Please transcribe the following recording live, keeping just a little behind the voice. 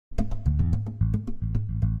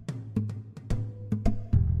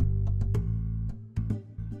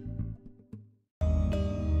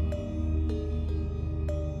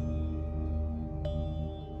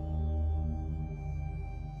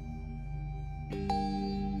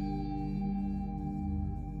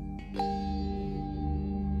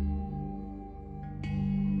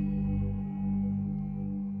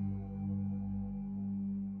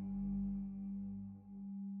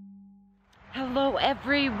Hello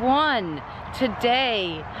everyone!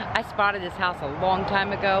 Today I spotted this house a long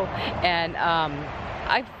time ago and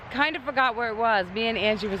I kind of forgot where it was. Me and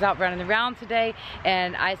Angie was out running around today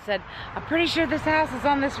and I said, I'm pretty sure this house is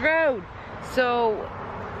on this road. So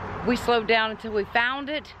we slowed down until we found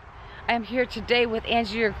it. I am here today with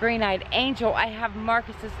Angie, your green-eyed angel. I have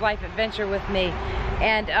Marcus's life adventure with me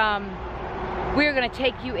and we're gonna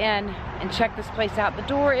take you in and check this place out. The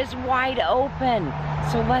door is wide open,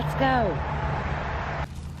 so let's go.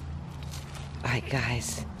 Alright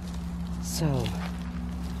guys, so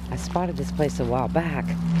I spotted this place a while back,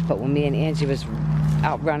 but when me and Angie was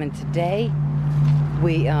out running today,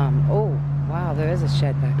 we, oh wow, there is a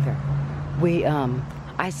shed back there.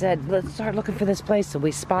 I said, let's start looking for this place, so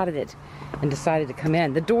we spotted it and decided to come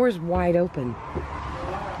in. The door's wide open.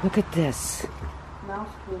 Look at this. Mouse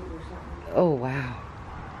poop or something. Oh wow.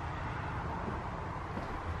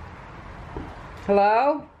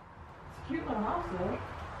 Hello? It's a cute little house though.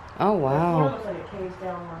 Oh wow. It looks like it caves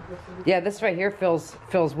down like this. Yeah, this right here feels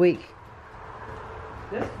weak.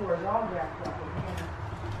 This floor is all wrapped up in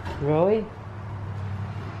here. Really?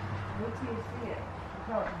 Wait till you see it. Look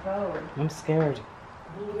how it's bowed. I'm scared.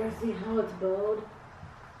 You guys see how it's bowed?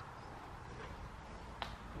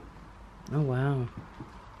 Oh wow.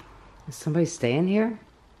 Is somebody staying here?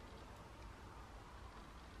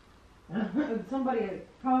 Somebody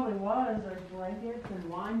probably was. There's blankets and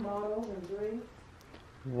wine bottles and drinks.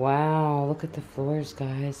 Wow, look at the floors,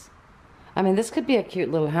 guys. I mean, this could be a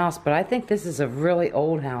cute little house, but I think this is a really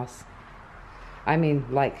old house. I mean,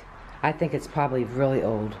 like, I think it's probably really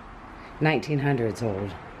old. 1900's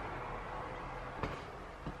old.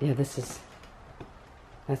 Yeah, that's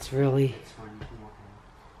really...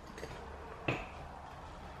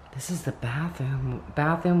 This is the bathroom.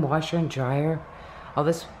 Bathroom, washer, and dryer. Oh,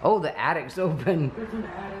 the attic's open. There's an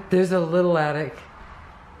attic. There's a little attic.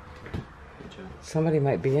 Somebody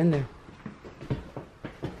might be in there.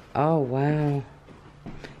 Oh, wow.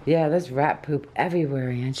 Yeah, there's rat poop everywhere,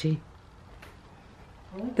 Angie.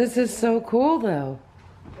 This is so cool, though.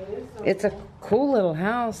 It is so It's a cool little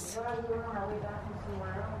house. glad we were on our way back from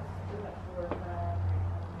somewhere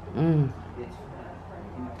else.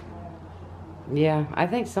 Yeah, I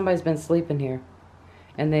think somebody's been sleeping here.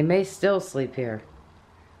 And they may still sleep here.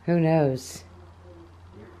 Who knows?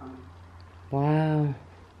 Wow.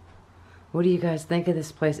 What do you guys think of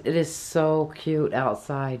this place? It is so cute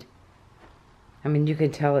outside. I mean, you can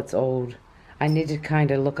tell it's old. I need to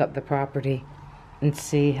kind of look up the property and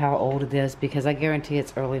see how old it is because I guarantee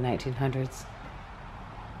it's early 1900s.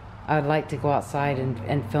 I'd like to go outside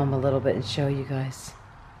and film a little bit and show you guys.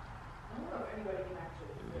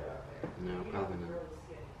 No, probably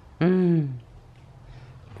not.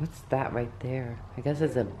 What's that right there? I guess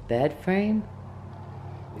it's a bed frame?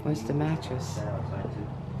 Where's the mattress?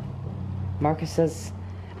 Marcus says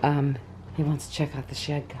he wants to check out the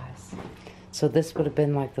shed, guys. So this would have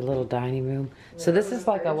been like the little dining room. So this is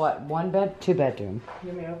like a what? One bed, two bedroom.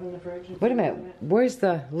 You may open the fridge. Wait a minute. Where's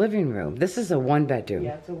the living room? This is a one bedroom.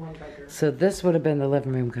 Yeah, it's a one bedroom. So this would have been the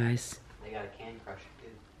living room, guys. They got a can crusher too.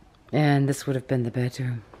 And this would have been the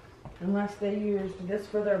bedroom. Unless they used this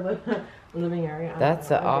for their living area. That's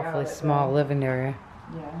an I doubt awfully it, small though. living area.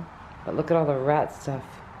 Yeah. But look at all the rat stuff.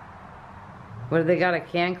 What do they got? A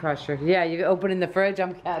can crusher? Yeah, you open in the fridge.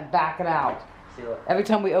 I'm backing out. See, look. Every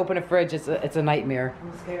time we open a fridge, it's a nightmare.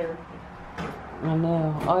 I'm scared. I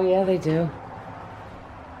know. Oh yeah, they do.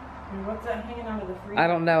 And what's that hanging out of the freezer? I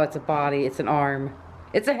don't know. It's a body. It's an arm.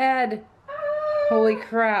 It's a head. Holy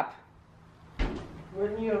crap.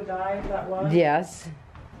 Wouldn't you have died if that was? Yes.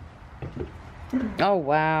 Oh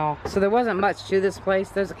wow. So there wasn't much to this place.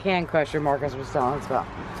 There's a can crusher Marcus was telling us about.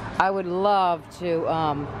 I would love to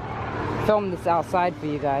film this outside for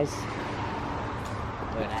you guys.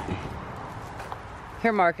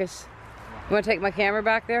 Here, Marcus. You want to take my camera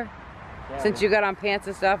back there? Yeah, Since you got on pants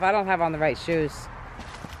and stuff, I don't have on the right shoes.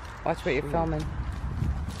 Watch what you're filming.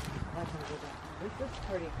 This is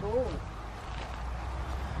pretty cool.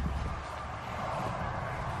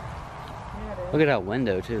 Yeah, it is. Look at that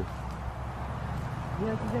window too.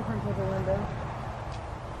 Yeah, it's a different type of window.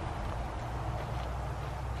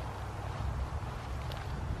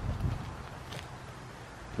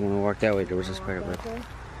 You want to walk that way? There was a square bit. Okay.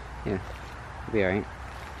 Yeah, it'll be alright.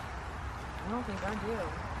 I don't think I do.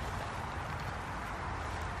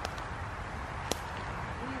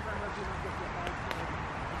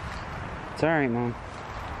 It's alright, Mom.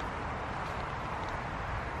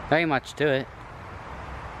 Very much to it.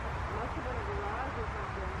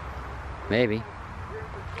 Maybe.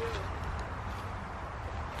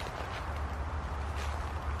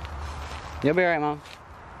 You'll be alright, Mom.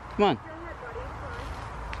 Come on.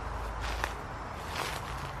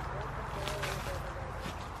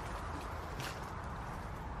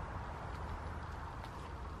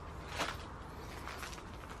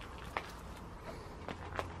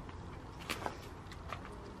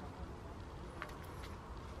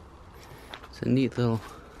 It's a neat little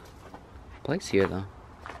place here, though.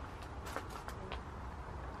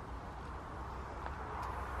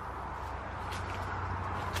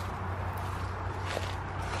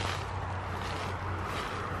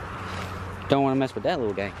 Don't want to mess with that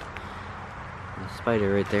little guy. A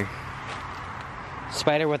spider right there.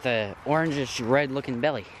 Spider with a orangish red looking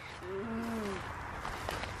belly.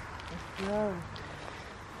 No.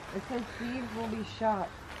 It says thieves will be shot.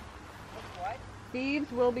 What?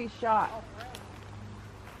 Thieves will be shot.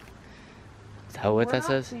 Is that what that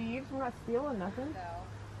says? Thieves. We're not stealing nothing.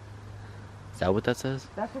 Is that what that says?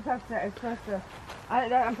 That's what that says. It's supposed to.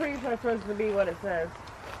 I'm pretty sure it's supposed to be what it says.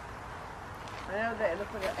 I know that it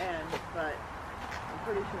looks like an N, but I'm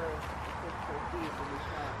pretty sure it's for thieves will be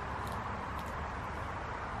shot.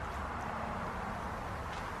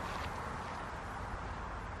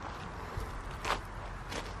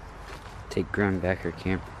 Take ground back her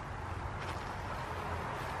camp.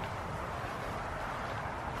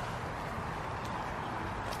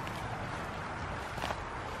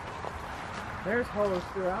 There's holes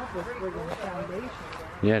throughout this friggin' foundation.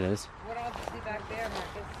 Yeah, it is. What else do you see back there,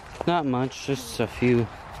 Marcus? Not much, just a few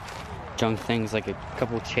junk things like a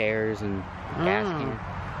couple chairs and gas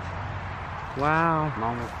can. Wow.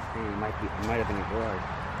 Mom was saying it might have been a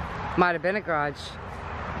garage. Might have been a garage.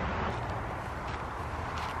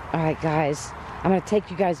 Alright guys, I'm going to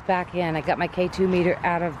take you guys back in. I got my K2 meter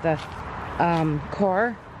out of the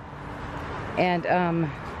car. And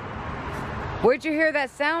where'd you hear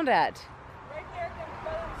that sound at? Right there,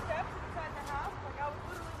 the steps inside the house. Like I was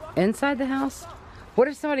literally walking. Inside the house? What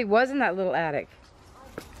if somebody was in that little attic?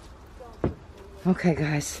 Okay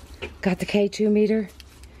guys, got the K2 meter.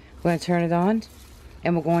 We're going to turn it on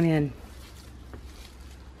and we're going in.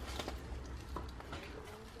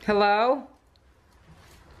 Hello?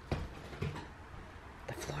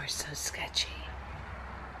 The floor is so sketchy.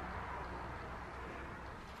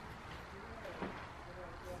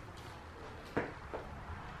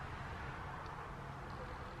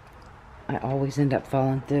 I always end up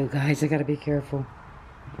falling through, guys. I gotta be careful.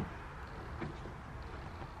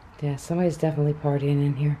 Yeah, somebody's definitely partying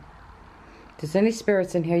in here. If there's any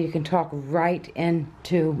spirits in here, you can talk right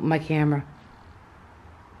into my camera.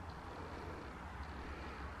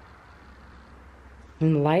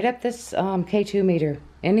 And light up this K2 meter.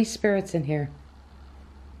 Any spirits in here?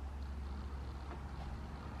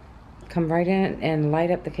 Come right in and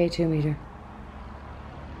light up the K2 meter.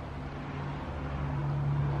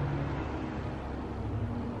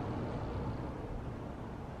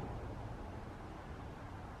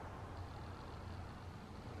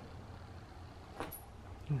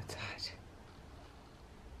 Oh, it's hot.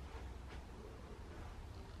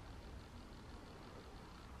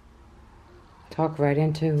 Talk right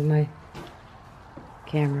into my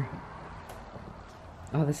camera.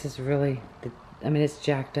 Oh, this is really, I mean, it's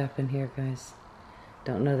jacked up in here, guys.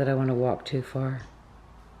 Don't know that I want to walk too far.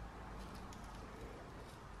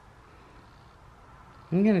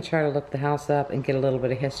 I'm going to try to look the house up and get a little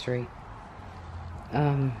bit of history.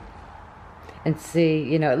 And see,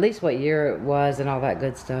 you know, at least what year it was and all that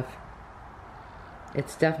good stuff.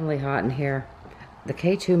 It's definitely hot in here. The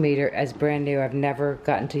K2 meter is brand new. I've never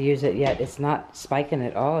gotten to use it yet. It's not spiking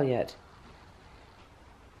at all yet.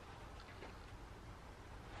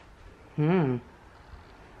 I'm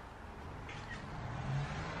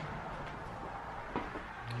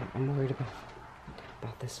worried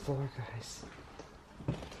about this floor, guys.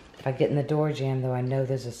 If I get in the door jam, though, I know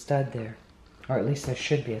there's a stud there. Or at least there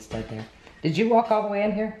should be a stud there. Did you walk all the way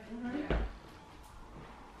in here?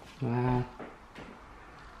 Mm-hmm. Wow.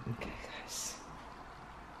 Okay, guys.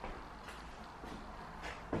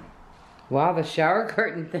 Wow, the shower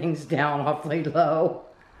curtain thing's down awfully low.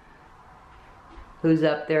 Who's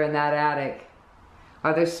up there in that attic?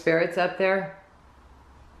 Are there spirits up there?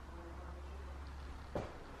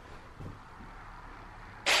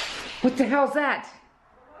 What the hell's that?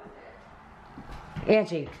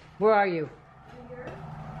 Angie, where are you?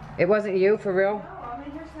 It wasn't you, for real? No, I'm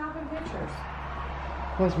in here snapping pictures.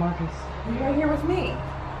 Where's Marcus? You're right here with me.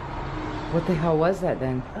 What the hell was that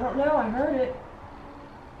then? I don't know, I heard it.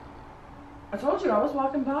 I told you I was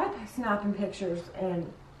walking by snapping pictures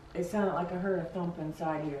and it sounded like I heard a thump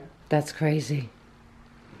inside here. That's crazy.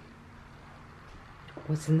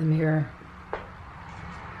 What's in the mirror?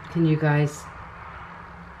 Can you guys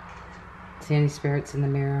see any spirits in the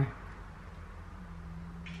mirror?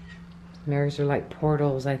 Mirrors are like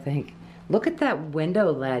portals, I think. Look at that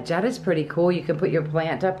window ledge. That is pretty cool. You can put your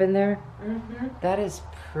plant up in there. Mm-hmm. That is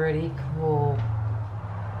pretty cool.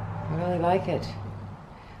 I really like it.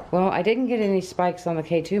 Well, I didn't get any spikes on the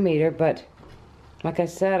K2 meter, but like I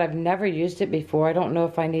said, I've never used it before. I don't know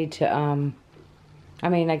if I need to, I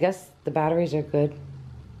mean, I guess the batteries are good.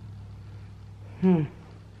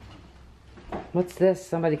 What's this?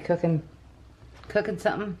 Somebody cooking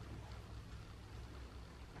something?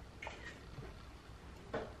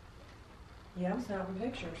 Yeah, I'm snapping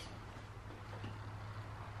pictures.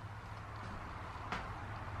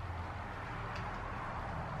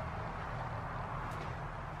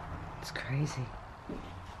 It's crazy.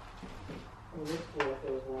 Oh, this cool if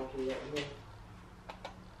it was wonky yet.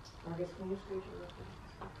 Marcus, can you scoot your record?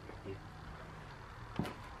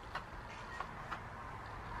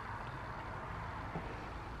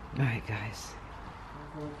 Alright, guys.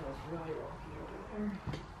 Really wonky over there.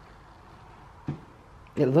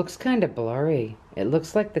 It looks kind of blurry. It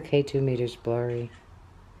looks like the K2 meter's blurry.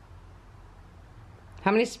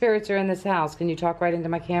 How many spirits are in this house? Can you talk right into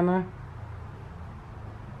my camera?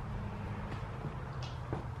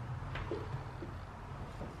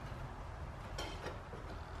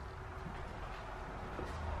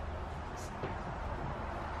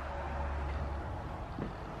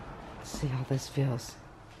 Let's see how this feels.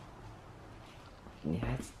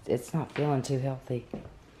 Yeah, it's not feeling too healthy.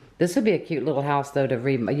 This would be a cute little house though to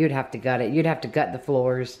you'd have to gut it. You'd have to gut the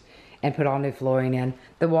floors and put all new flooring in.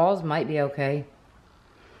 The walls might be okay,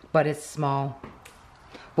 but it's small.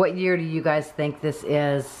 What year do you guys think this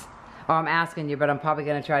is? Oh, I'm asking you, but I'm probably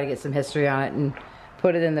gonna try to get some history on it and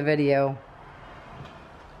put it in the video.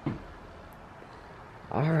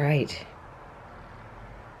 All right.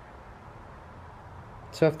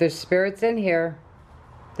 So if there's spirits in here,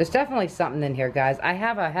 there's definitely something in here, guys. I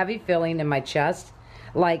have a heavy feeling in my chest.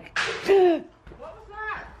 Like, what was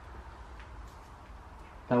that?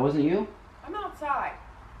 That wasn't you? I'm outside.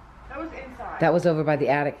 That was inside. that was over by the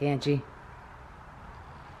attic, Angie.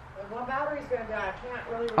 My battery's gonna die. I can't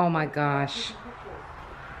really. Oh my gosh.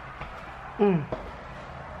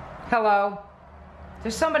 Hello.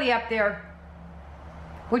 There's somebody up there.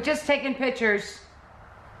 We're just taking pictures.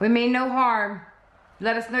 We mean no harm.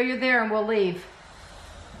 Let us know you're there and we'll leave.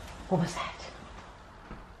 What was that?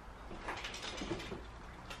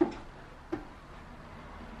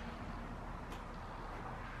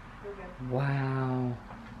 Wow.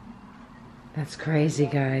 That's crazy,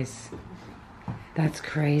 guys. That's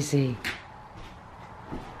crazy.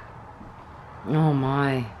 Oh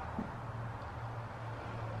my.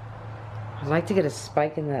 I'd like to get a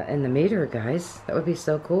spike in the meter, guys. That would be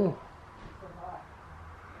so cool.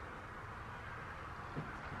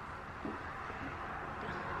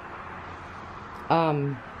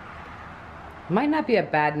 Might not be a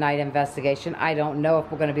bad night investigation. I don't know if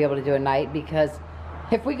we're going to be able to do a night, because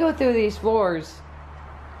if we go through these floors,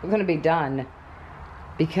 we're going to be done.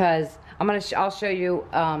 Because I'll show you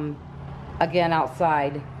again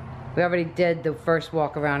outside. We already did the first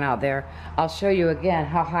walk around out there. I'll show you again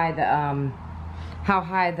how high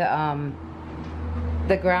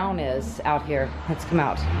the ground is out here. Let's come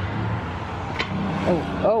out.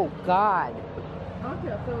 Oh God.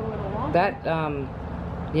 That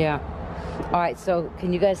yeah. All right, so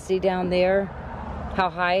can you guys see down there how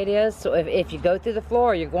high it is? So if you go through the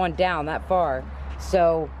floor, you're going down that far.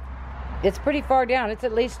 So it's pretty far down. It's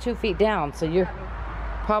at least 2 feet down. So you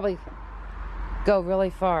probably go really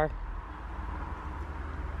far.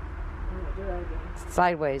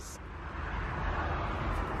 Sideways.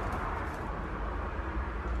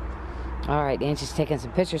 All right, Angie's taking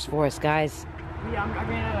some pictures for us, guys. Yeah, I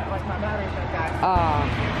ran out of, like, my battery's gonna die.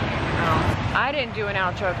 I didn't do an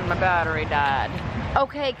outro because my battery died.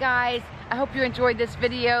 Okay, guys, I hope you enjoyed this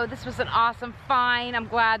video. This was an awesome find. I'm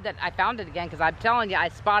glad that I found it again, because I'm telling you, I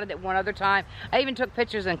spotted it one other time. I even took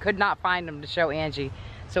pictures and could not find them to show Angie.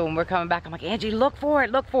 So when we're coming back, I'm like, Angie, look for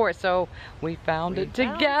it, look for it. So we found it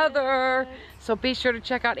together. So be sure to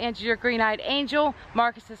check out Angie, Your Green-Eyed Angel,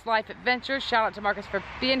 Marcus's Life Adventures. Shout out to Marcus for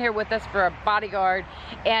being here with us for a bodyguard.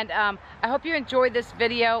 And I hope you enjoyed this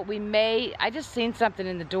video. I just seen something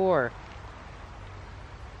in the door.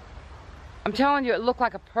 I'm telling you, it looked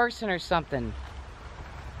like a person or something.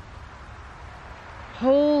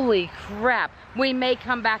 Holy crap. We may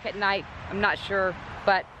come back at night. I'm not sure,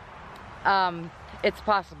 but it's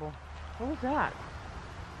possible. What was that?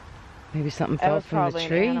 Maybe something fell from the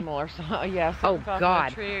tree. An animal or something. Yeah, oh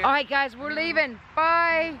God. All right, guys, we're leaving.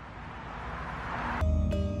 Bye.